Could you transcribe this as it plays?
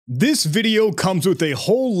This video comes with a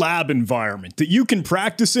whole lab environment that you can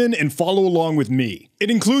practice in and follow along with me.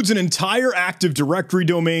 It includes an entire Active Directory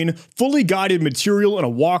domain, fully guided material and a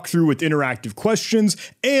walkthrough with interactive questions,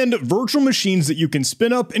 and virtual machines that you can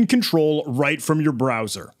spin up and control right from your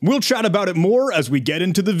browser. We'll chat about it more as we get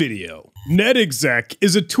into the video. NetExec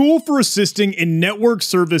is a tool for assisting in network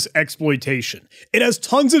service exploitation. It has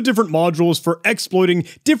tons of different modules for exploiting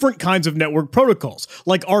different kinds of network protocols,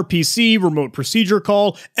 like RPC, remote procedure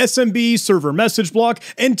call, SMB, server message block,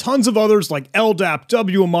 and tons of others like LDAP,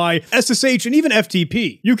 WMI, SSH, and even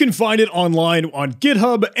FTP. You can find it online on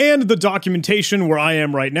GitHub and the documentation where I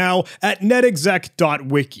am right now at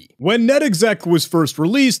netexec.wiki. When NetExec was first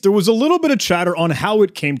released, there was a little bit of chatter on how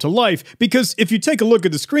it came to life, because if you take a look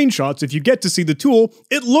at the screenshots, if you get to see the tool,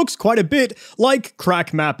 it looks quite a bit like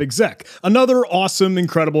CrackMapExec, another awesome,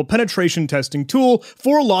 incredible penetration testing tool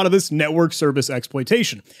for a lot of this network service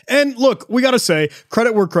exploitation. And look, we gotta say,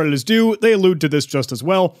 credit where credit is due, they allude to this just as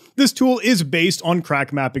well. This tool is based on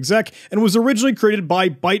CrackMapExec and was originally created by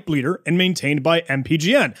Bytebleeder and maintained by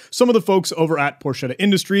MPGN, some of the folks over at Porchetta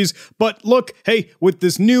Industries. But look, hey, with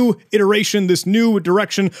this new iteration, this new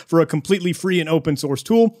direction for a completely free and open source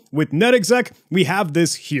tool, with NetExec, we have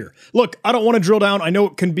this here. Look, I don't want to drill down. I know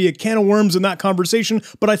it can be a can of worms in that conversation,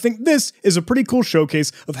 but I think this is a pretty cool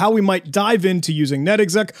showcase of how we might dive into using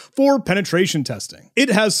NetExec for penetration testing. It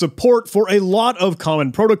has support for a lot of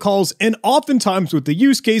common protocols, and oftentimes with the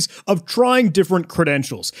use case of trying different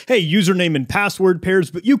credentials. Hey, username and password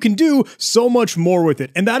pairs, but you can do so much more with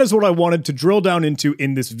it, and that is what I wanted to drill down into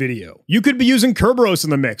in this video. You could be using Kerberos in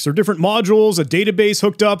the mix, or different modules, a database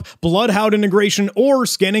hooked up, Bloodhound integration, or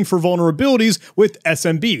scanning for vulnerabilities with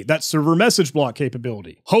SMB, that server message block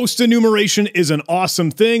capability. Host enumeration is an awesome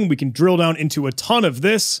thing. We can drill down into a ton of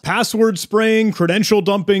this. Password spraying, credential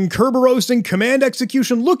dumping, Kerberosing, command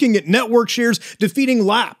execution, looking at network shares, defeating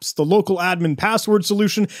LAPS, the local admin password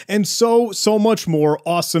solution, and so much more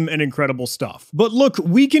awesome and incredible stuff. But look,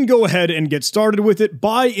 we can go ahead and get started with it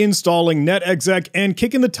by installing NetExec and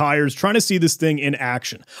kicking the tires, trying to see this thing in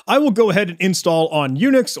action. I will go ahead and install on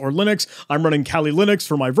Unix or Linux. I'm running Kali Linux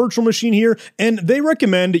for my virtual machine here, and they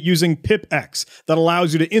recommend using pipx. That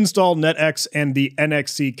allows you to install NetEx and the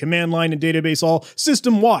NXC command line and database all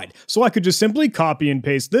system-wide. So I could just simply copy and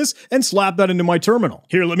paste this and slap that into my terminal.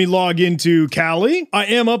 Here, let me log into Kali. I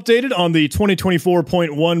am updated on the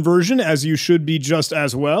 2024.1 version, as you should be just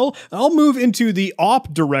as well. I'll move into the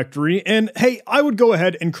op directory, and hey, I would go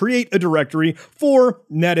ahead and create a directory for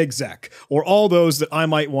NetExec, or all those that I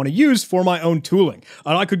might want to use for my own tooling.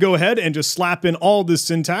 And I could go ahead and just slap in all this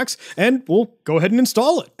syntax, and we'll go ahead and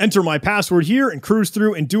install it. Enter my password here and cruise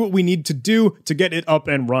through and do what we need to do to get it up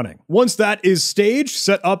and running. Once that is staged,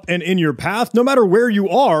 set up and in your path, no matter where you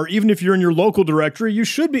are, even if you're in your local directory, you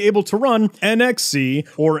should be able to run NXC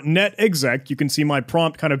or NetExec. You can see my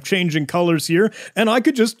prompt kind of changing colors here, and I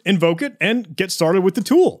could just invoke it and get started with the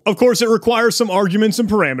tool. Of course, it requires some arguments and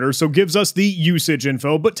parameters, so gives us the usage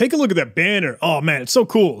info, but take a look at that banner. Oh man, it's so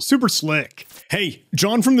cool, super slick. Hey,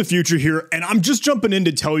 John from the future here, and I'm just jumping in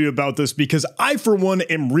to tell you about this because I, for one,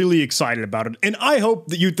 am really excited about it, and I hope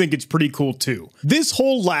that you think it's pretty cool too. This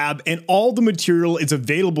whole lab and all the material is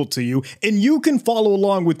available to you, and you can follow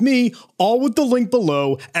along with me, all with the link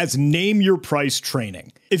below as Name Your Price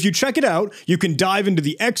training. If you check it out, you can dive into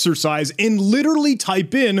the exercise and literally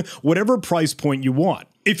type in whatever price point you want.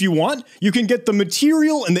 If you want, you can get the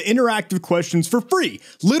material and the interactive questions for free.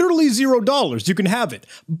 Literally $0, you can have it.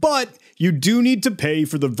 But you do need to pay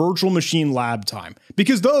for the virtual machine lab time,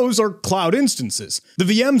 because those are cloud instances. The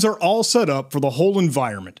VMs are all set up for the whole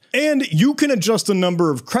environment, and you can adjust the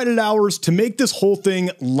number of credit hours to make this whole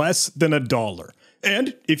thing less than $1.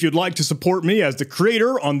 And if you'd like to support me as the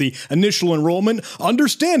creator on the initial enrollment,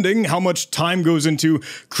 understanding how much time goes into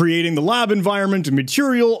creating the lab environment and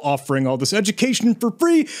material, offering all this education for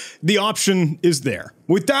free, the option is there.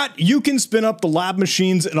 With that, you can spin up the lab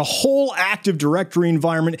machines in a whole Active Directory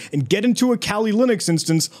environment and get into a Kali Linux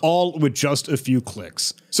instance all with just a few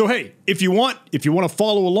clicks. So hey, if you want to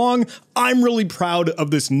follow along, I'm really proud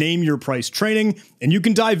of this Name Your Price training, and you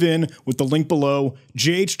can dive in with the link below,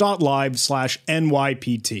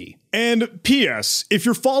 gh.live/NYPT. And P.S. if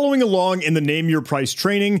you're following along in the Name Your Price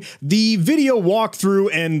training, the video walkthrough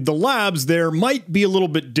and the labs there might be a little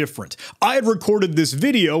bit different. I had recorded this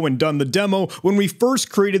video and done the demo when we first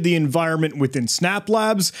created the environment within Snap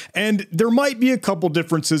Labs, and there might be a couple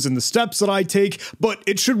differences in the steps that I take, but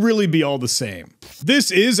it should really be all the same. This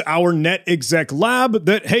is our NetExec lab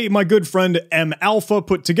that, hey, my good friend M Alpha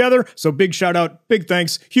put together, so big shout out, big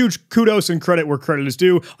thanks, huge kudos and credit where credit is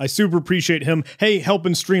due. I super appreciate him, hey,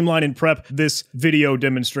 helping streamline design and prep this video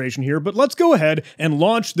demonstration here, but let's go ahead and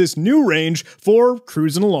launch this new range for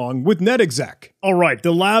cruising along with NetExec. All right,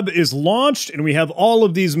 the lab is launched and we have all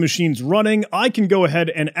of these machines running. I can go ahead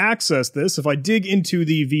and access this if I dig into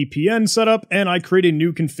the VPN setup and I create a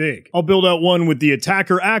new config. I'll build out one with the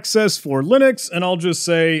attacker access for Linux and I'll just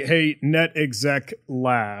say, hey, NetExec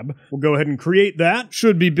lab. We'll go ahead and create that.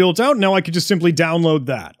 Should be built out. Now I could just simply download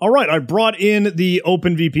that. All right, I brought in the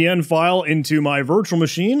OpenVPN file into my virtual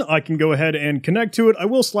machine. I can go ahead and connect to it. I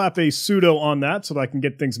will slap a sudo on that so that I can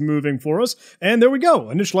get things moving for us. And there we go.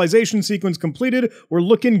 Initialization sequence completed. We're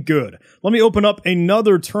looking good. Let me open up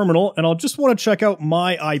another terminal and I'll just want to check out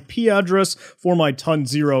my IP address for my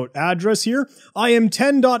ton0 address here. I am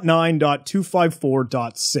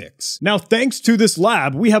 10.9.254.6. Now, thanks to this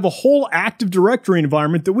lab, we have a whole Active Directory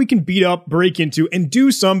environment that we can beat up, break into, and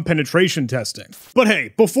do some penetration testing. But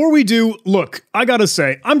hey, before we do, look, I gotta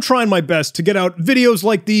say, I'm trying my best to get out videos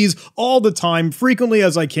like these all the time, frequently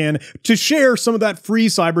as I can, to share some of that free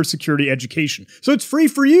cybersecurity education. So it's free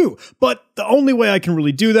for you, but the only way I can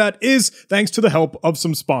really do that is thanks to the help of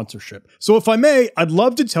some sponsorship. So if I may, I'd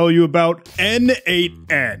love to tell you about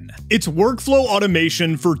N8N. It's workflow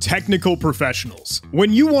automation for technical professionals.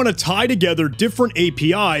 When you want to tie together different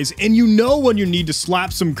APIs and you know when you need to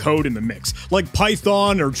slap some code in the mix, like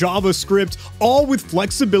Python or JavaScript, all with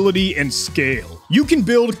flexibility and scale. You can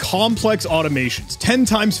build complex automations 10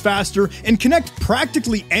 times faster and connect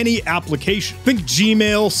practically any application. Think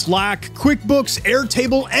Gmail, Slack, QuickBooks,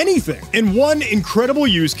 Airtable, anything. And one incredible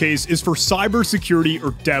use case is for cybersecurity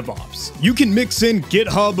or DevOps. You can mix in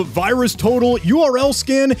GitHub, VirusTotal, URL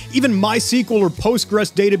Scan, even MySQL or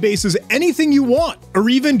Postgres databases, anything you want. Or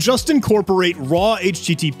even just incorporate raw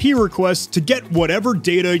HTTP requests to get whatever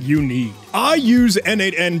data you need. I use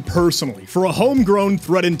N8N personally for a homegrown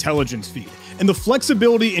threat intelligence feed. And the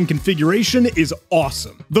flexibility and configuration is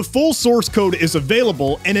awesome. The full source code is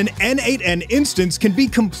available and an N8N instance can be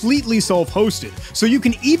completely self-hosted, so you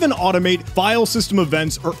can even automate file system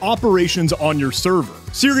events or operations on your server.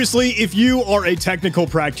 Seriously, if you are a technical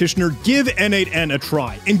practitioner, give N8N a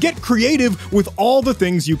try and get creative with all the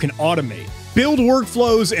things you can automate. Build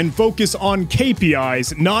workflows and focus on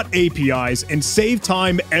KPIs, not APIs, and save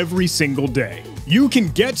time every single day. You can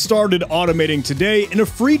get started automating today in a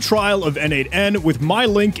free trial of N8N with my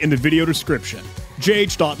link in the video description,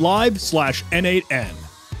 jh.live/N8N.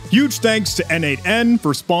 Huge thanks to N8N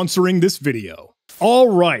for sponsoring this video. All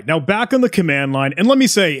right, now back on the command line, and let me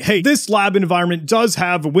say, hey, this lab environment does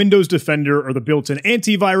have Windows Defender or the built-in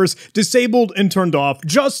antivirus disabled and turned off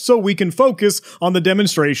just so we can focus on the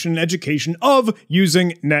demonstration and education of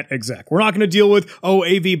using NetExec. We're not going to deal with,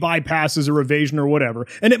 AV bypasses or evasion or whatever,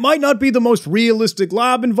 and it might not be the most realistic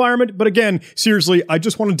lab environment, but again, seriously, I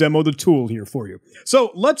just want to demo the tool here for you.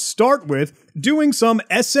 So let's start with doing some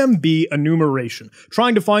SMB enumeration,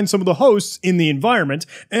 trying to find some of the hosts in the environment,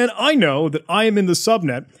 and I know that I am in the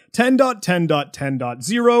subnet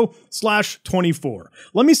 10.10.10.0/24.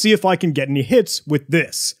 Let me see if I can get any hits with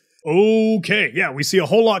this. Okay, yeah, we see a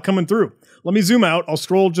whole lot coming through. Let me zoom out, I'll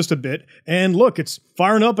scroll just a bit, and look, it's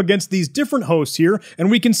firing up against these different hosts here, and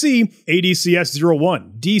we can see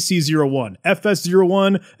ADCS01, DC01,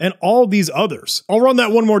 FS01, and all these others. I'll run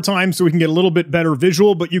that one more time so we can get a little bit better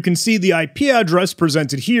visual, but you can see the IP address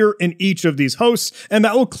presented here in each of these hosts, and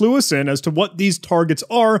that will clue us in as to what these targets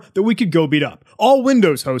are that we could go beat up. All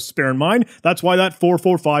Windows hosts, bear in mind, that's why that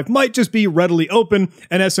 445 might just be readily open,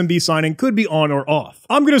 and SMB signing could be on or off.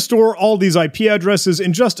 I'm going to store all these IP addresses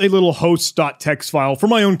in just a little hosts.txt file for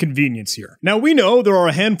my own convenience here. Now we know there are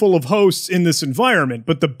a handful of hosts in this environment,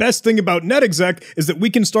 but the best thing about NetExec is that we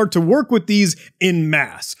can start to work with these in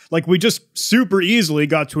mass. Like we just super easily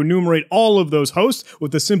got to enumerate all of those hosts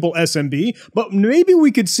with a simple SMB, but maybe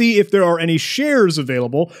we could see if there are any shares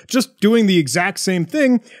available, just doing the exact same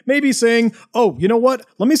thing, maybe saying, oh, you know what?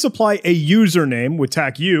 Let me supply a username with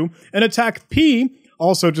TAC U and a TAC P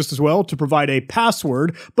also just as well to provide a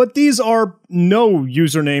password, but these are no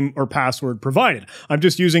username or password provided. I'm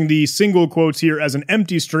just using the single quotes here as an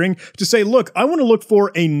empty string to say, look, I want to look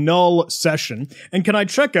for a null session, and can I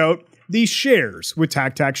check out the shares with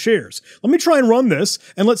TAC shares? Let me try and run this,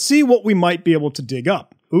 and let's see what we might be able to dig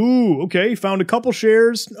up. Ooh, okay, found a couple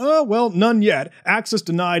shares. Well, none yet. Access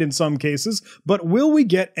denied in some cases, but will we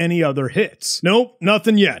get any other hits? Nope,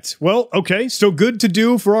 nothing yet. Well, okay, still good to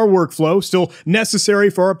do for our workflow, still necessary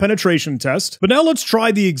for our penetration test. But now let's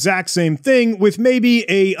try the exact same thing with maybe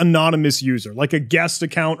a anonymous user, like a guest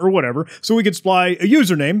account or whatever, so we could supply a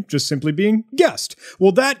username, just simply being guest.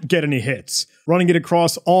 Will that get any hits? running it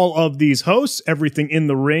across all of these hosts, everything in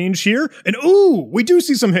the range here. And ooh, we do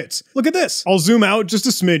see some hits. Look at this. I'll zoom out just a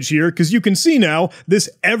smidge here because you can see now this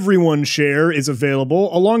everyone share is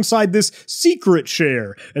available alongside this secret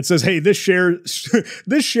share. It says, hey, this share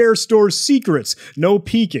stores secrets, no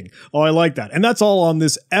peeking. Oh, I like that. And that's all on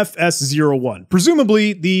this FS01,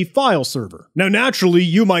 presumably the file server. Now, naturally,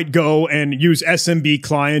 you might go and use SMB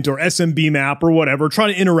client or SMB map or whatever, try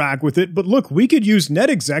to interact with it. But look, we could use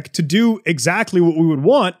NetExec to do exactly what we would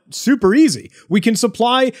want. Super easy. We can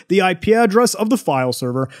supply the IP address of the file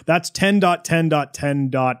server. That's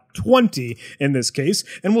 10.10.10.20 in this case.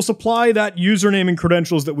 And we'll supply that username and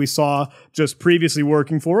credentials that we saw just previously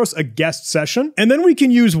working for us, a guest session. And then we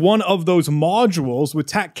can use one of those modules with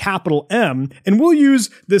TAC capital M, and we'll use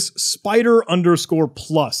this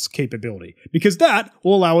spider_plus capability because that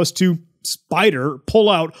will allow us to pull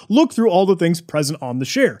out, look through all the things present on the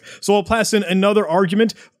share. So I'll pass in another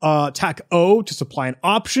argument, TAC O, to supply an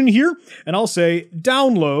option here, and I'll say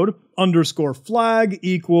download _flag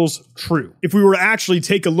equals true. If we were to actually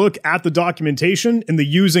take a look at the documentation in the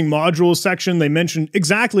using modules section, they mentioned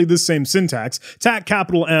exactly this same syntax, TAC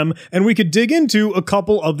capital M, and we could dig into a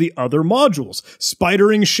couple of the other modules.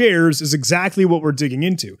 Spidering shares is exactly what we're digging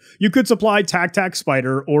into. You could supply TAC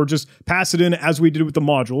spider or just pass it in as we did with the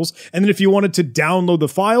modules. And then if you wanted to download the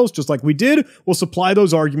files, just like we did, we'll supply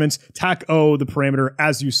those arguments, TAC O, the parameter,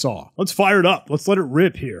 as you saw. Let's fire it up. Let's let it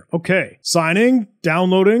rip here. Okay, signing,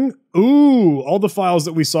 downloading. Ooh, all the files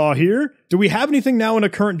that we saw here. Do we have anything now in a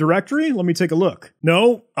current directory? Let me take a look.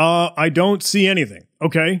 No, I don't see anything.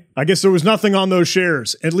 Okay, I guess there was nothing on those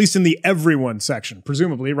shares, at least in the everyone section,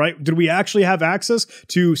 presumably, right? Did we actually have access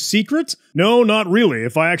to secrets? No, not really.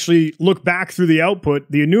 If I actually look back through the output,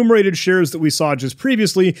 the enumerated shares that we saw just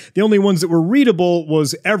previously, the only ones that were readable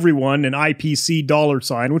was everyone and IPC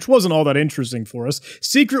 $, which wasn't all that interesting for us.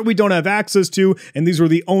 Secret we don't have access to, and these were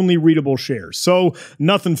the only readable shares. So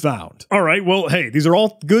nothing found. All right, well, hey, these are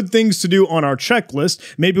all good things to do on our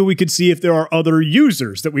checklist. Maybe we could see if there are other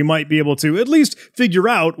users that we might be able to at least figure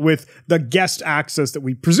out with the guest access that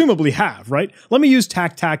we presumably have, right? Let me use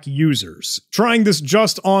TAC users. Trying this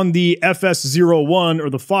just on the FS01 or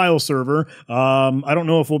the file server. I don't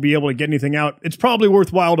know if we'll be able to get anything out. It's probably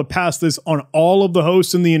worthwhile to pass this on all of the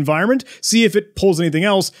hosts in the environment, see if it pulls anything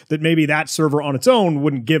else that maybe that server on its own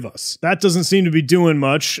wouldn't give us. That doesn't seem to be doing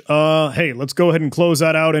much. Hey, let's go ahead and close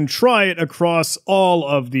that out and try it across all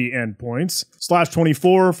of the endpoints.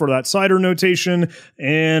 /24 for that CIDR notation,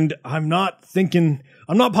 and I'm not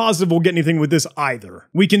positive we'll get anything with this either.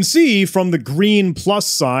 We can see from the green plus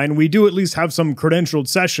sign, we do at least have some credentialed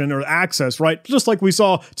session or access, right? Just like we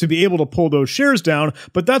saw to be able to pull those shares down,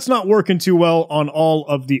 but that's not working too well on all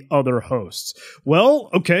of the other hosts.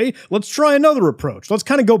 Well, okay, let's try another approach. Let's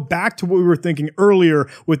kind of go back to what we were thinking earlier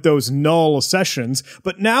with those null sessions,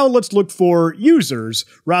 but now let's look for users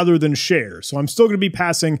rather than shares. So I'm still going to be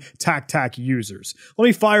passing TAC users. Let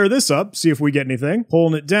me fire this up, see if we get anything.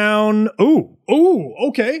 Pulling it down. Ooh,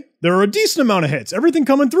 okay. There are a decent amount of hits. Everything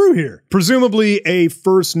coming through here. Presumably a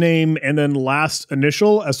first name and then last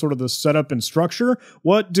initial as sort of the setup and structure.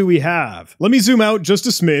 What do we have? Let me zoom out just a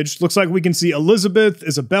smidge. Looks like we can see Elizabeth,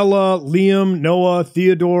 Isabella, Liam, Noah,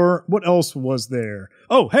 Theodore. What else was there?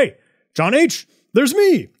 Oh, hey, John H. There's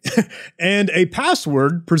me. And a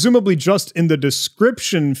password, presumably just in the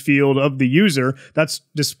description field of the user, that's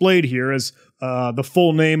displayed here as the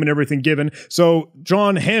full name and everything given. So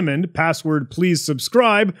John Hammond, password please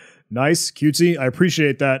subscribe. Nice, cutesy. I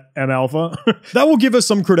appreciate that, M-Alpha. That will give us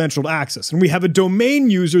some credentialed access, and we have a domain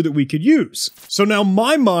user that we could use. So now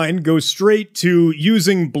my mind goes straight to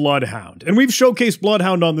using Bloodhound. And we've showcased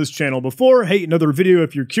Bloodhound on this channel before. Hey, another video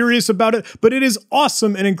if you're curious about it, but it is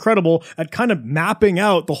awesome and incredible at kind of mapping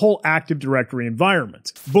out the whole Active Directory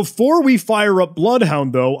environment. Before we fire up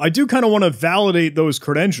Bloodhound, though, I do kind of want to validate those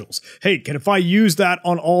credentials. Hey, if I use that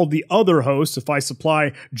on all the other hosts, if I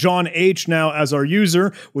supply John H now as our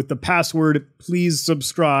user with the password please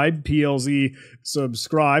subscribe, PLZ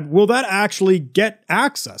subscribe, will that actually get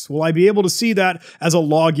access? Will I be able to see that as a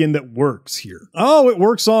login that works here? Oh, it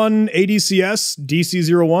works on ADCS,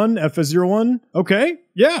 DC01, FS01. Okay.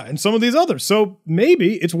 Yeah, and some of these others. So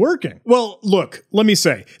maybe it's working. Well, look, let me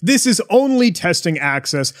say, this is only testing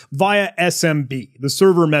access via SMB, the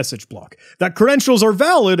server message block. That credentials are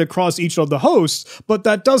valid across each of the hosts, but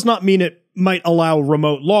that does not mean it might allow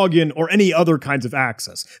remote login or any other kinds of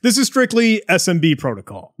access. This is strictly SMB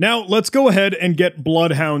protocol. Now, let's go ahead and get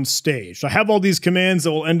Bloodhound staged. I have all these commands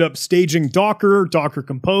that will end up staging Docker, Docker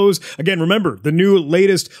Compose. Again, remember, the new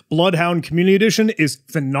latest Bloodhound Community Edition is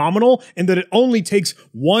phenomenal in that it only takes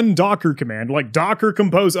one Docker command, like docker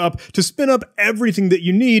compose up, to spin up everything that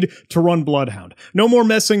you need to run Bloodhound. No more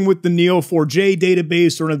messing with the Neo4j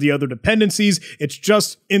database or any of the other dependencies. It's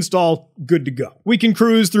just install, good to go. We can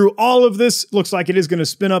cruise through all of this. Looks like it is going to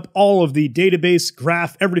spin up all of the database,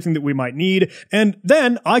 graph, everything that we might need. And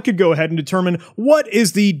then I could go ahead and determine what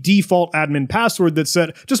is the default admin password that's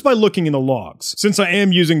set just by looking in the logs. Since I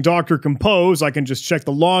am using Docker Compose, I can just check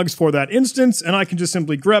the logs for that instance, and I can just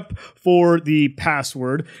simply grep for the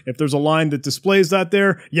password. If there's a line that displays that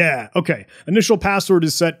there, yeah, okay. Initial password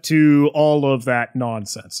is set to all of that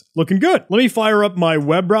nonsense. Looking good. Let me fire up my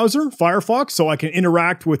web browser, Firefox, so I can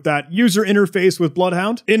interact with that user interface with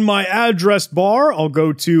Bloodhound. In my address bar, I'll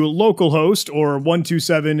go to localhost, or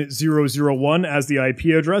 127.0.0.1 as the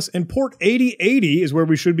IP address, and port 8080 is where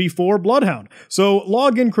we should be for Bloodhound. So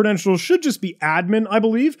login credentials should just be admin, I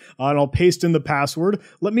believe, and I'll paste in the password.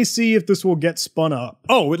 Let me see if this will get spun up.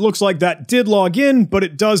 Oh, it looks like that did log in, but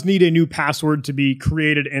it does need a new password to be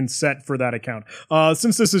created and set for that account.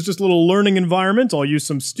 Since this is just a little learning environment, I'll use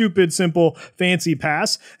some stupid, simple, fancy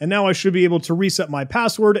pass, and now I should be able to reset my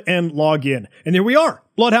password and log in. And there we are.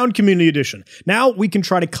 Bloodhound Community Edition. Now we can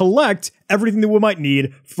try to collect everything that we might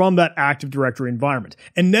need from that Active Directory environment.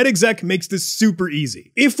 And NetExec makes this super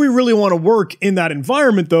easy. If we really want to work in that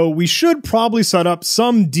environment though, we should probably set up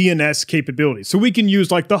some DNS capabilities. So we can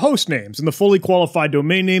use like the host names and the fully qualified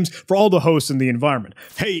domain names for all the hosts in the environment.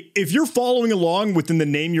 Hey, if you're following along within the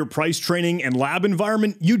Name Your Price training and lab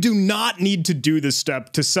environment, you do not need to do this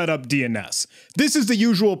step to set up DNS. This is the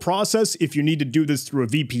usual process if you need to do this through a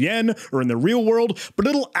VPN or in the real world, but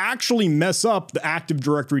it'll actually mess up the Active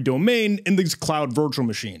Directory domain in these cloud virtual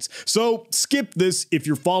machines. So skip this if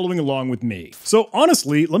you're following along with me. So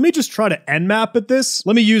honestly, let me just try to nmap at this.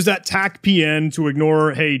 Let me use that TACPN to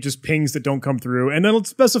ignore, hey, just pings that don't come through. And then let's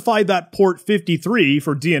specify that port 53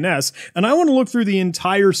 for DNS. And I want to look through the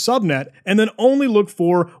entire subnet and then only look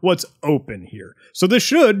for what's open here. So this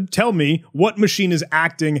should tell me what machine is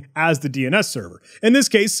acting as the DNS server. In this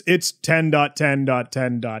case, it's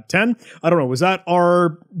 10.10.10.10. I don't know, was that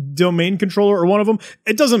our domain controller or one of them?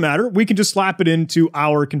 It doesn't matter. We can just slap it into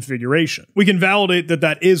our configuration. We can validate that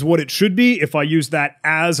that is what it should be if I use that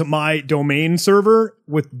as my domain server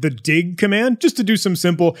with the dig command, just to do some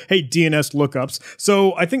simple, hey, DNS lookups.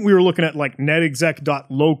 So I think we were looking at like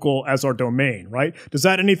netexec.local as our domain, right? Does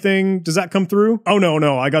that come through? Oh,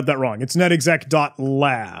 no, I got that wrong. It's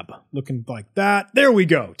netexec.lab. Looking like that. There we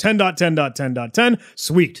go. 10.10.10.10.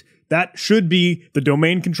 Sweet. That should be the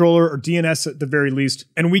domain controller or DNS at the very least,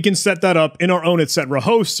 and we can set that up in our own etc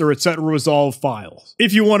hosts or etc resolve files.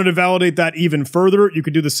 If you wanted to validate that even further, you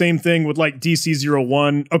could do the same thing with like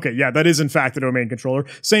DC01. Okay, yeah, that is in fact the domain controller.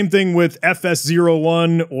 Same thing with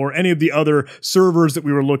FS01 or any of the other servers that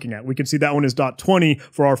we were looking at. We can see that one is .20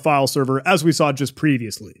 for our file server as we saw just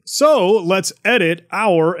previously. So let's edit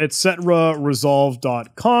our etc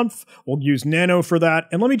resolve.conf. We'll use nano for that,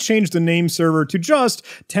 and let me change the name server to just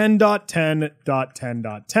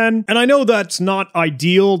 10.10.10.10. And I know that's not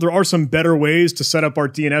ideal. There are some better ways to set up our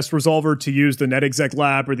DNS resolver to use the NetExec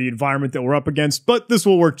lab or the environment that we're up against, but this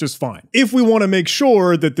will work just fine. If we want to make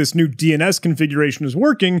sure that this new DNS configuration is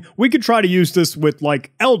working, we could try to use this with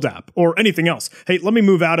like LDAP or anything else. Hey, let me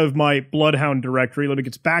move out of my Bloodhound directory. Let me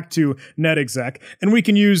get back to NetExec, and we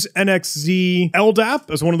can use NXZ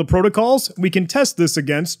LDAP as one of the protocols. We can test this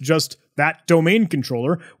against just that domain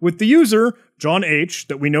controller with the user John H,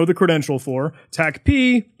 that we know the credential for,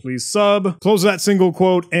 TACP, please sub, close that single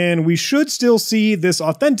quote, and we should still see this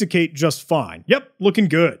authenticate just fine. Yep, looking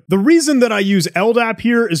good. The reason that I use LDAP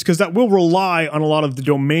here is because that will rely on a lot of the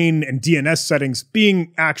domain and DNS settings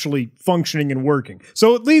being actually functioning and working.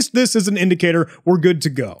 So at least this is an indicator we're good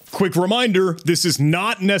to go. Quick reminder, this is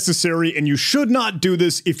not necessary and you should not do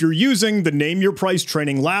this if you're using the Name Your Price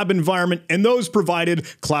training lab environment and those provided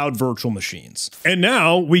cloud virtual machines. And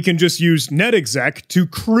now we can just use NetExec to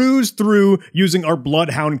cruise through using our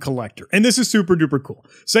Bloodhound collector. And this is super duper cool.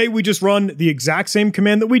 Say we just run the exact same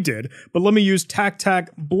command that we did, but let me use tac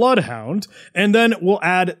Bloodhound, and then we'll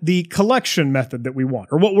add the collection method that we want,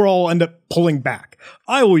 or what we'll all end up pulling back.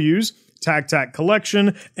 I will use tac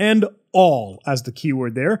collection and all as the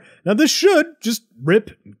keyword there. Now this should just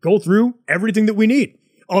rip and go through everything that we need.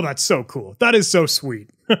 Oh, that's so cool. That is so sweet.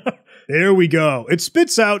 There we go. It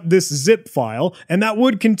spits out this zip file, and that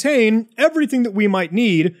would contain everything that we might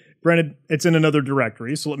need Granted, it's in another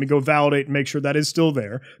directory, so let me go validate and make sure that is still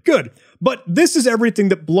there. Good. But this is everything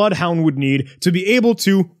that Bloodhound would need to be able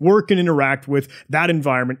to work and interact with that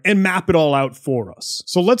environment and map it all out for us.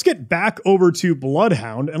 So let's get back over to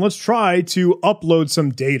Bloodhound and let's try to upload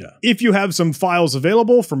some data. If you have some files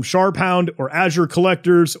available from SharpHound or Azure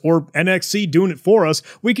Collectors or NetExec doing it for us,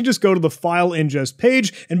 we can just go to the file ingest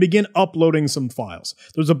page and begin uploading some files.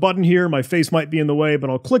 There's a button here. My face might be in the way,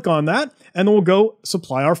 but I'll click on that and then we'll go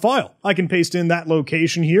supply our file. I can paste in that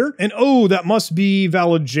location here and oh, that must be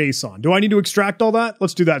valid JSON. Do I need to extract all that?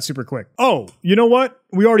 Let's do that super quick. Oh, you know what?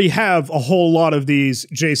 We already have a whole lot of these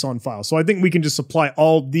JSON files, so I think we can just supply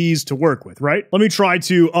all these to work with, right? Let me try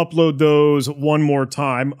to upload those one more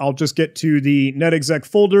time. I'll just get to the NetExec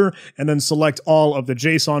folder and then select all of the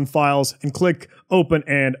JSON files and click open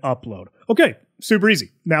and upload. Okay. Super easy.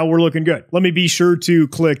 Now we're looking good. Let me be sure to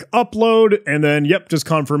click upload and then, yep, just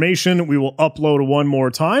confirmation. We will upload one more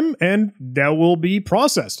time and that will be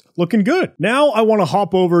processed. Looking good. Now I want to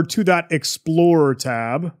hop over to that Explorer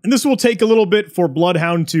tab. And this will take a little bit for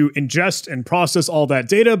Bloodhound to ingest and process all that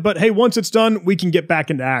data. But hey, once it's done, we can get back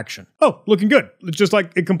into action. Oh, looking good. It's just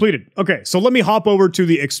like it completed. Okay, so let me hop over to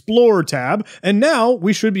the Explorer tab. And now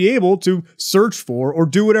we should be able to search for or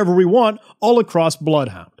do whatever we want all across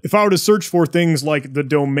Bloodhound. If I were to search for things like the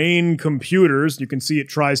domain computers, you can see it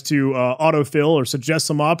tries to autofill or suggest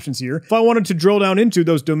some options here. If I wanted to drill down into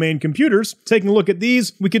those domain computers, taking a look at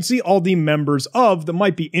these, we can see all the members of that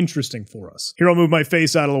might be interesting for us. Here, I'll move my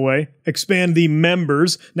face out of the way, expand the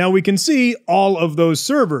members. Now we can see all of those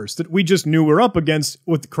servers that we just knew we're up against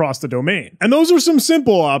across the domain. And those are some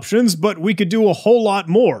simple options, but we could do a whole lot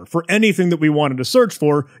more for anything that we wanted to search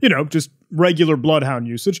for, you know, just regular Bloodhound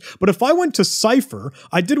usage. But if I went to Cypher,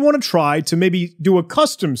 I did want to try to maybe do a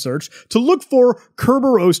custom search to look for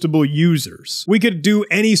Kerberoastable users. We could do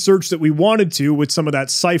any search that we wanted to with some of that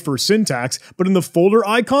Cypher syntax, but in the folder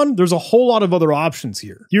icon, there's a whole lot of other options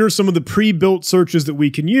here. Here are some of the pre-built searches that we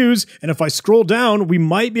can use, and if I scroll down, we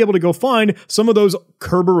might be able to go find some of those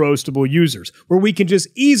Kerberoastable users, where we can just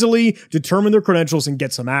easily determine their credentials and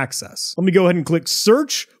get some access. Let me go ahead and click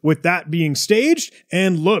search with that being staged,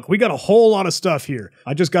 and look, we got a whole lot of stuff here.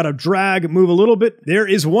 I just got to drag, move a little bit. There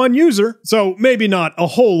is one user. So maybe not a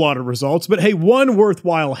whole lot of results, but hey, one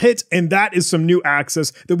worthwhile hit, and that is some new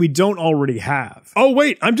access that we don't already have. Oh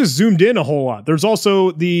wait, I'm just zoomed in a whole lot. There's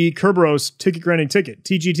also the Kerberos ticket granting ticket,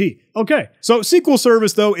 TGT. Okay, so SQL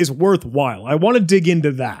Service though is worthwhile. I want to dig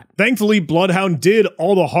into that. Thankfully, Bloodhound did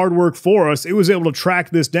all the hard work for us. It was able to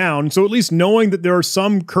track this down. So at least knowing that there are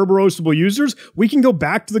some Kerberoastable users, we can go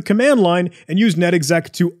back to the command line and use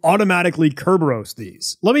NetExec to automatically Kerberoast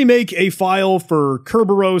these. Let me make a file for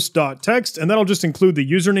kerberoast.txt, and that'll just include the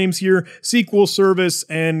usernames here, SQL Service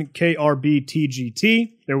and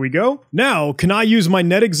KRBTGT. There we go. Now, can I use my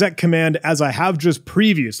NetExec command as I have just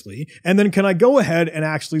previously? And then can I go ahead and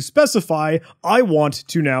actually specify I want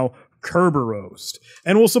to now Kerberoast,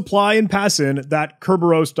 and we'll supply and pass in that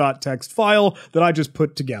kerberoast.txt file that I just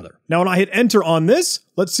put together. Now, when I hit enter on this,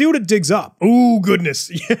 let's see what it digs up. Oh, goodness.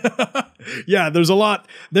 Yeah, there's a lot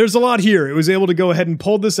here. It was able to go ahead and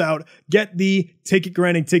pull this out, get the ticket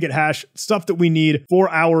granting ticket hash, stuff that we need for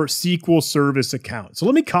our SQL Service account. So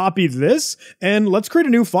let me copy this and let's create a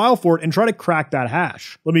new file for it and try to crack that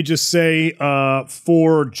hash. Let me just say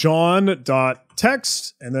for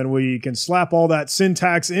John.txt, and then we can slap all that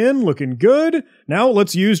syntax in, looking good. Now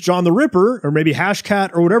let's use John the Ripper, or maybe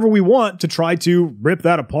Hashcat, or whatever we want to try to rip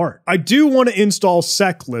that apart. I do want to install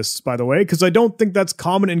sec lists, by the way, because I don't think that's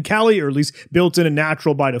common in Kali, or at least built in and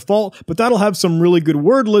natural by default, but that'll have some really good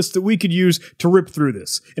word lists that we could use to rip through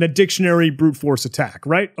this in a dictionary brute force attack,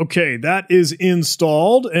 right? Okay, that is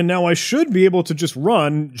installed, and now I should be able to just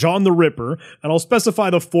run John the Ripper, and I'll specify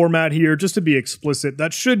the format here just to be explicit.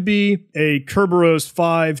 That should be a Kerberos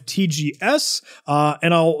 5 TGS,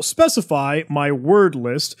 and I'll specify my word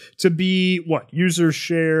list to be what? User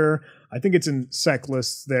share. I think it's in sec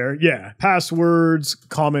lists there. Yeah. Passwords,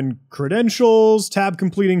 common credentials, tab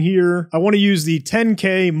completing here. I want to use the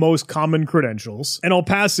 10K most common credentials, and I'll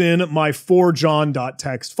pass in my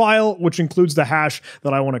forjohn.txt file, which includes the hash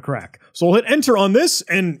that I want to crack. So I'll hit enter on this,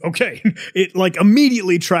 and okay, it like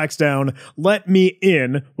immediately tracks down, let me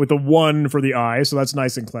in with a 1 for the I, so that's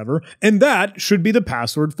nice and clever. And that should be the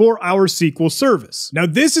password for our SQL service. Now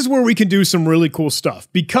this is where we can do some really cool stuff,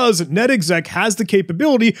 because NetExec has the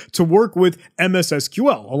capability to work with MS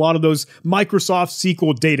SQL, a lot of those Microsoft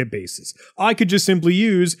SQL databases. I could just simply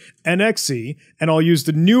use NXE, and I'll use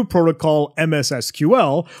the new protocol MS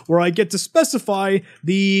SQL, where I get to specify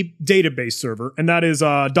the database server, and that is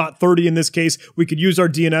 .30 in this case. We could use our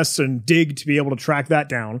DNS and dig to be able to track that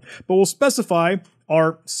down, but we'll specify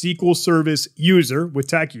our SQL service user with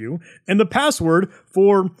TechU, and the password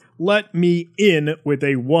for let me in with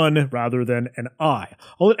a 1 rather than an I.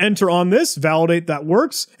 I'll hit enter on this, validate that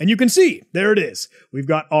works, and you can see, there it is. We've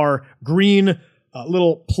got our green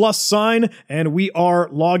little plus sign, and we are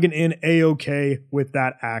logging in A-OK with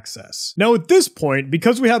that access. Now at this point,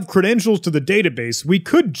 because we have credentials to the database, we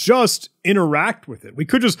could just interact with it. We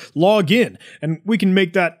could just log in, and we can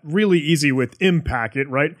make that really easy with Impacket,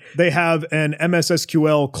 right? They have an MS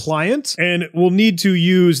SQL client, and we'll need to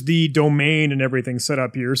use the domain and everything set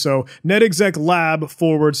up here. So NetExec lab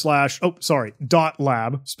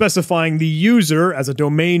 .lab, specifying the user as a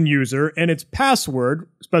domain user and its password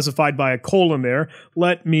specified by a colon there.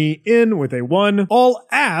 Let me in with a 1, all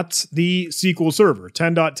at the SQL server,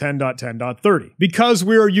 10.10.10.30. Because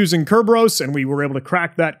we are using Kerberos and we were able to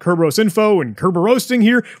crack that Kerberos info and Kerberosting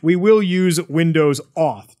here, we will use Windows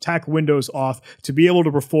auth, tack Windows auth to be able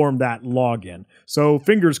to perform that login. So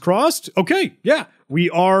fingers crossed. Okay, yeah, we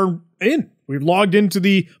are in. We've logged into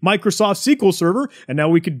the Microsoft SQL server, and now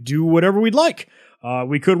we could do whatever we'd like.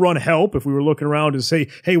 We could run help if we were looking around to say,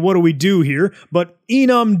 hey, what do we do here? But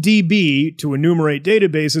enumDB to enumerate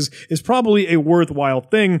databases is probably a worthwhile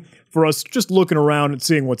thing for us just looking around and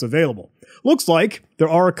seeing what's available. Looks like there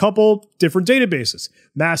are a couple different databases.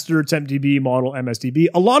 Master, TempDB, Model, MSDB.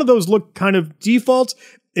 A lot of those look kind of default,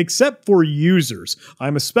 except for users.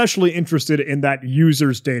 I'm especially interested in that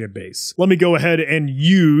users database. Let me go ahead and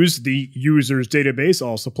use the users database.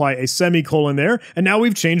 I'll supply a semicolon there, and now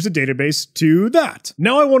we've changed the database to that.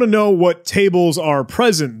 Now I want to know what tables are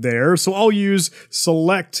present there, so I'll use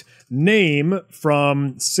select name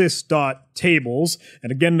from sys.tables,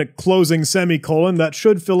 and again the closing semicolon. That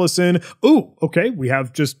should fill us in. Ooh, okay, we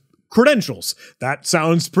have just credentials. That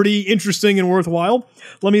sounds pretty interesting and worthwhile.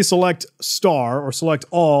 Let me select star or select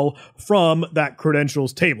all from that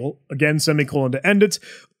credentials table. Again, semicolon to end it.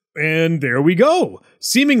 And there we go.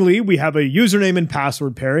 Seemingly, we have a username and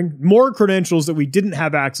password pairing, more credentials that we didn't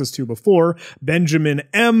have access to before, Benjamin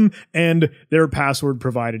M, and their password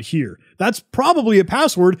provided here. That's probably a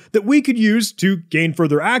password that we could use to gain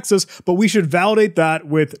further access, but we should validate that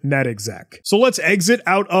with NetExec. So let's exit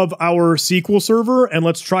out of our SQL server, and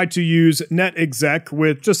let's try to use NetExec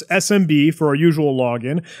with just SMB for our usual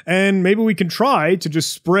login, and maybe we can try to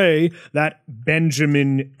just spray that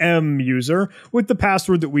Benjamin M user with the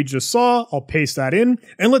password that we just saw. I'll paste that in,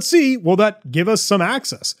 and let's see, will that give us some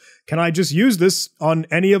access? Can I just use this on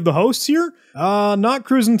any of the hosts here? Not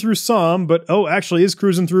cruising through some, but oh, actually is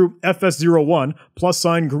cruising through FS01, plus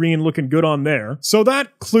sign green, looking good on there. So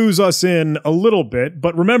that clues us in a little bit,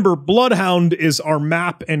 but remember, Bloodhound is our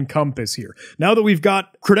map and compass here. Now that we've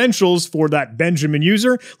got credentials for that Benjamin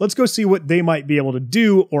user, let's go see what they might be able to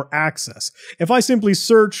do or access. If I simply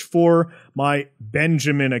search for my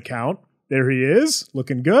Benjamin account, there he is,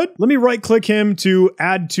 looking good. Let me right-click him to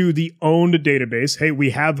add to the owned database. Hey,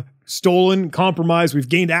 we have stolen, compromised, we've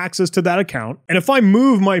gained access to that account. And if I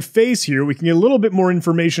move my face here, we can get a little bit more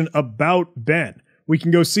information about Ben. We can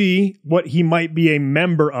go see what he might be a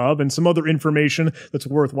member of and some other information that's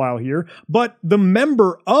worthwhile here. But the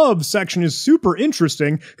member of section is super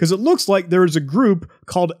interesting because it looks like there is a group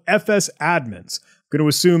called FS admins. I'm going to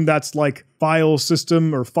assume that's like file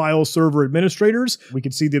system or file server administrators. We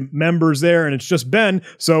can see the members there, and it's just Ben.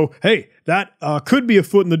 So, hey, that could be a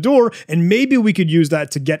foot in the door, and maybe we could use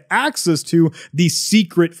that to get access to the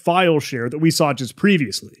secret file share that we saw just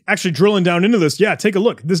previously. Actually, drilling down into this, yeah, take a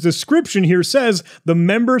look. This description here says the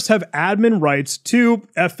members have admin rights to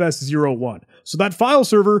FS01. So that file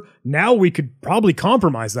server, now we could probably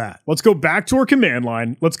compromise that. Let's go back to our command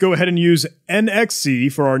line. Let's go ahead and use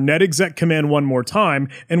NXC for our netexec command one more time,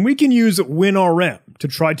 and we can use WinRM to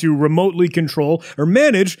try to remotely control or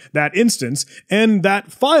manage that instance. And that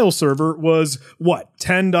file server was what?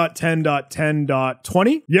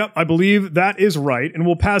 10.10.10.20? Yep, I believe that is right. And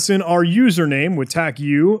we'll pass in our username with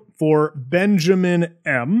TACU for Benjamin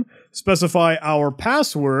M. Specify our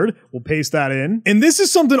password. We'll paste that in. And this is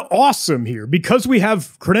something awesome here because we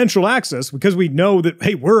have credential access, because we know that,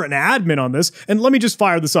 hey, we're an admin on this. And let me just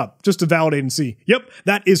fire this up just to validate and see. Yep,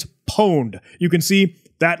 that is pwned. You can see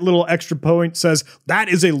that little extra point says that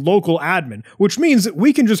is a local admin, which means that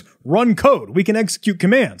we can just run code. We can execute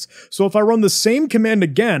commands. So if I run the same command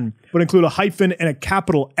again, but include a hyphen and a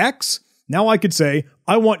capital X, now I could say,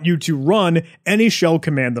 I want you to run any shell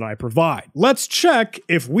command that I provide. Let's check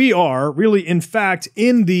if we are really, in fact,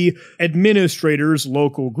 in the administrators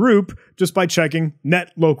local group just by checking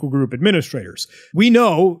net local group administrators. We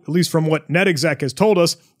know, at least from what NetExec has told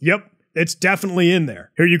us, yep, it's definitely in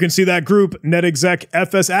there. Here you can see that group, NetExec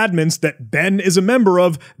FS admins, that Ben is a member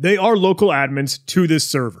of. They are local admins to this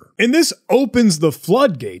server. And this opens the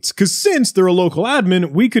floodgates, because since they're a local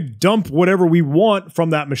admin, we could dump whatever we want from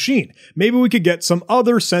that machine. Maybe we could get some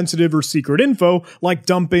other sensitive or secret info, like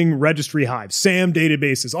dumping registry hives, SAM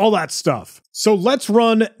databases, all that stuff. So let's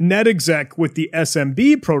run NetExec with the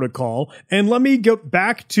SMB protocol, and let me go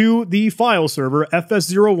back to the file server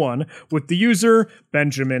fs01 with the user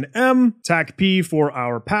Benjamin M, TACP for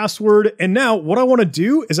our password, and now what I want to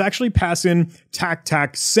do is actually pass in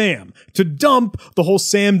TAC-TAC-SAM to dump the whole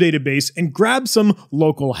SAM database and grab some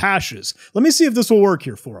local hashes. Let me see if this will work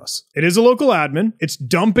here for us. It is a local admin. It's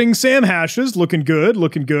dumping SAM hashes. Looking good,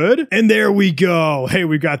 looking good. And there we go. Hey,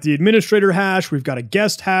 we've got the administrator hash. We've got a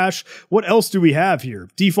guest hash. What else do we have here?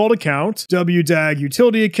 Default account, WDAG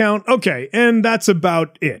utility account. Okay, and that's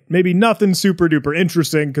about it. Maybe nothing super duper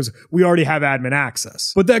interesting because we already have admin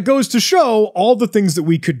access. But that goes to show all the things that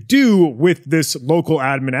we could do with this local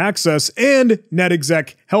admin access and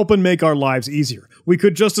NetExec helping make our lives easier. We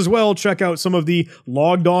could just as well check out some of the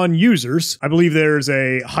logged on users. I believe there's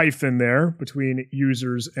a hyphen there between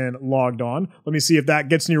users and logged on. Let me see if that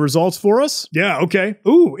gets any results for us. Yeah, okay.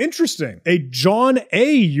 Ooh, interesting. A John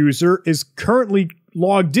A user is currently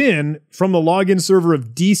logged in from the login server of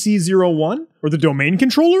DC01 or the domain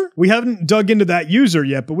controller. We haven't dug into that user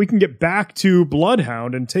yet, but we can get back to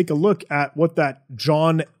Bloodhound and take a look at what that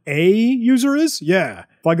John A user is. Yeah.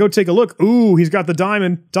 If I go take a look, ooh, he's got the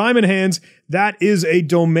diamond hands. That is a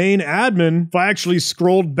domain admin. If I actually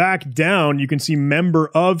scrolled back down, you can see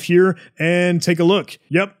member of here and take a look.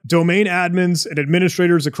 Yep, domain admins and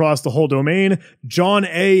administrators across the whole domain. John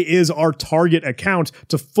A is our target account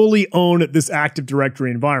to fully own this Active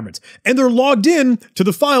Directory environment. And they're logged in to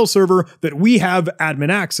the file server that we have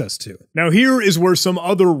admin access to. Now here is where some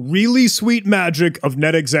other really sweet magic of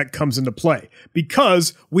NetExec comes into play.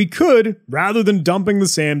 Because we could, rather than dumping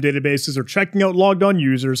the SAM databases or checking out logged on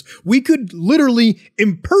users, we could literally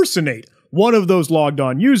impersonate one of those logged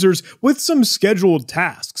on users with some scheduled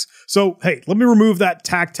tasks. So, hey, let me remove that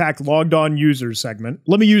TAC-TAC logged on users segment.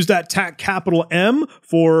 Let me use that TAC capital M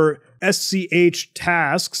for SCH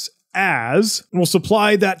tasks as, and we'll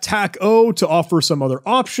supply that TAC-O to offer some other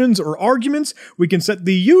options or arguments. We can set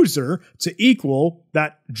the user to equal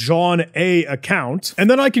that John A account, and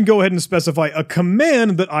then I can go ahead and specify a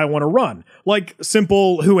command that I want to run, like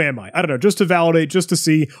simple who am I don't know, just to validate, just to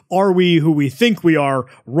see, are we who we think we are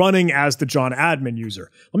running as the John admin user.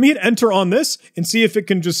 Let me hit enter on this and see if it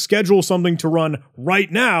can just schedule something to run right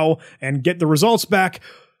now and get the results back.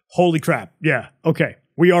 Holy crap. Yeah, okay.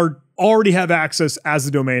 We already have access as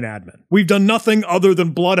the domain admin. We've done nothing other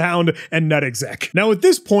than Bloodhound and NetExec. Now at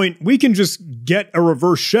this point, we can just get a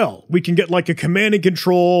reverse shell. We can get like a command and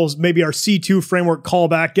control, maybe our C2 framework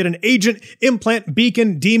callback, get an agent, implant,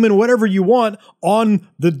 beacon, daemon, whatever you want on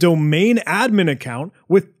the domain admin account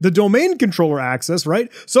with the domain controller access,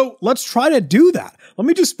 right? So let's try to do that. Let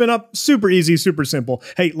me just spin up, super easy, super simple.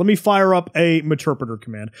 Hey, let me fire up a meterpreter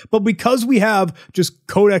command. But because we have just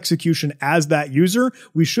code execution as that user,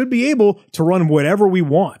 we should be able to run whatever we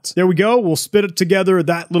want. There we go. We'll spit it together,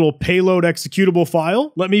 that little payload executable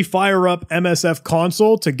file. Let me fire up MSF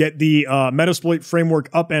console to get the Metasploit framework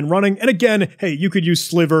up and running. And again, hey, you could use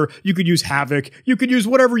Sliver, you could use Havoc, you could use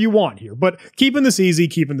whatever you want here. But keeping this easy,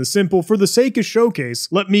 keeping this simple, for the sake of showcase,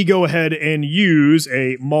 let me go ahead and use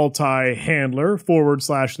a multi-handler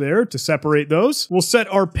 / there to separate those. We'll set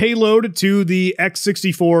our payload to the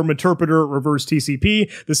x64 meterpreter reverse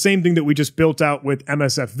TCP, the same thing that we just built out with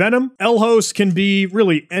MSF Venom. lhost can be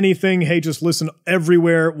really anything. Hey, just listen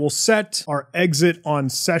everywhere. We'll set our exit on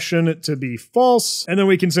session to be false, and then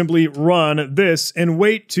we can simply run this and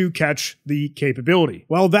wait to catch the capability.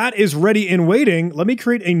 While that is ready and waiting, let me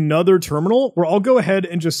create another terminal where I'll go ahead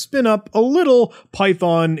and just spin up a little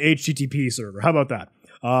Python HTTP server. How about that?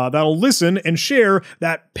 That'll listen and share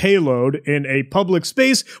that payload in a public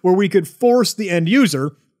space where we could force the end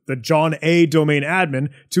user, the John A domain admin,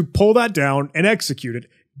 to pull that down and execute it,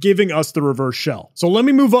 giving us the reverse shell. So let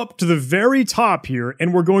me move up to the very top here,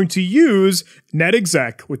 and we're going to use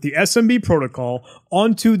NetExec with the SMB protocol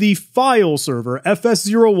onto the file server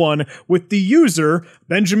fs01 with the user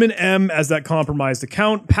Benjamin M as that compromised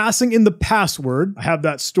account, passing in the password. I have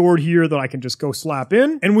that stored here that I can just go slap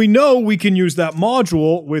in. And we know we can use that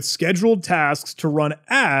module with scheduled tasks to run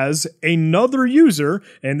as another user,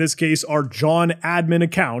 in this case, our John admin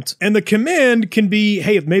account. And the command can be,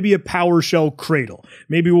 hey, maybe a PowerShell cradle.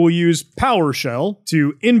 Maybe maybe we'll use PowerShell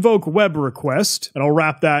to invoke web request, and I'll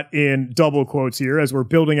wrap that in double quotes here as we're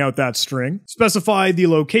building out that string. Specify the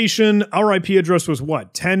location. Our IP address was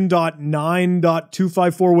what?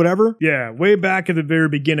 10.9.254 whatever? Yeah, way back at the very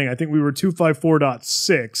beginning, I think we were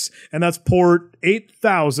 254.6, and that's port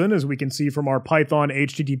 8000, as we can see from our Python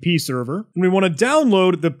HTTP server. And we want to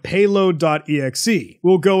download the payload.exe.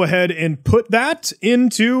 We'll go ahead and put that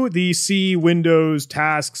into the C, Windows,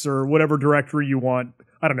 tasks, or whatever directory you want.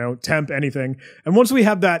 I don't know, temp, anything. And once we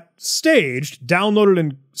have that staged, downloaded,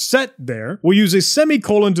 and set there, we'll use a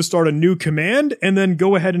semicolon to start a new command, and then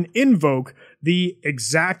go ahead and invoke the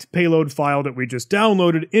exact payload file that we just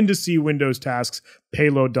downloaded into C, Windows, tasks,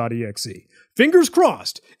 payload.exe. Fingers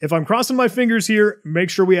crossed. If I'm crossing my fingers here,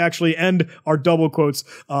 make sure we actually end our double quotes.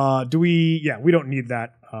 We don't need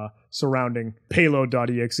that surrounding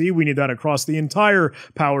payload.exe. We need that across the entire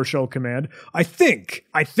PowerShell command. I think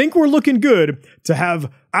we're looking good to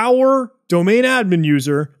have our domain admin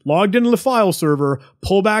user logged into the file server,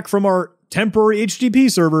 pull back from our temporary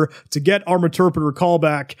HTTP server to get our Meterpreter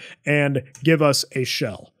callback and give us a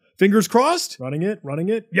shell. Fingers crossed. Running it.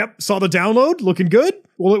 Yep, saw the download. Looking good.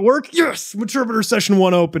 Will it work? Yes! Meterpreter session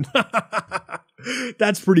 1 open.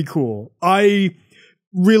 That's pretty cool. I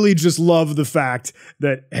really just love the fact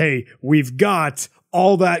that, hey, we've got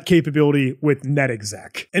all that capability with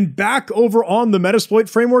NetExec. And back over on the Metasploit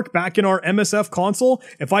framework, back in our MSF console,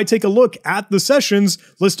 if I take a look at the sessions,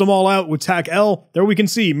 list them all out with TAC-L, there we can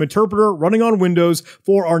see Meterpreter running on Windows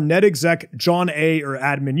for our NetExec John A or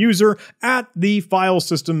admin user at the file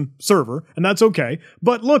system server, and that's okay.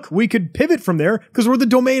 But look, we could pivot from there because we're the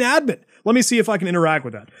domain admin. Let me see if I can interact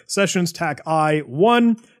with that. Sessions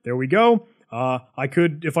TAC-I1, there we go. I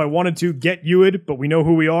could, if I wanted to, get UID, but we know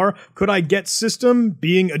who we are. Could I get system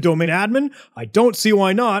being a domain admin? I don't see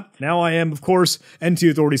why not. Now I am, of course, NT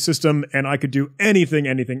Authority system, and I could do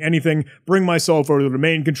anything, bring myself over to the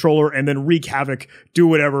domain controller, and then wreak havoc, do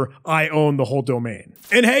whatever. I own the whole domain.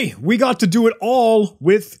 And hey, we got to do it all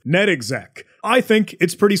with NetExec. I think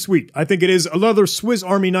it's pretty sweet. I think it is another Swiss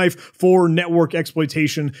Army knife for network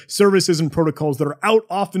exploitation, services and protocols that are out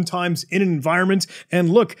oftentimes in an environment.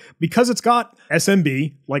 And look, because it's got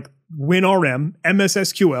SMB, like WinRM,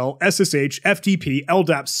 MSSQL, SSH, FTP,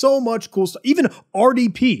 LDAP, so much cool stuff. Even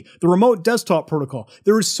RDP, the remote desktop protocol.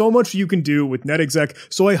 There is so much you can do with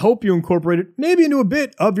NetExec, so I hope you incorporate it maybe into a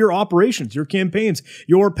bit of your operations, your campaigns,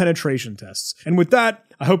 your penetration tests. And with that,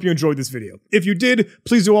 I hope you enjoyed this video. If you did,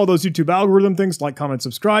 please do all those YouTube algorithm things, like, comment,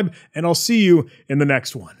 subscribe, and I'll see you in the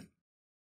next one.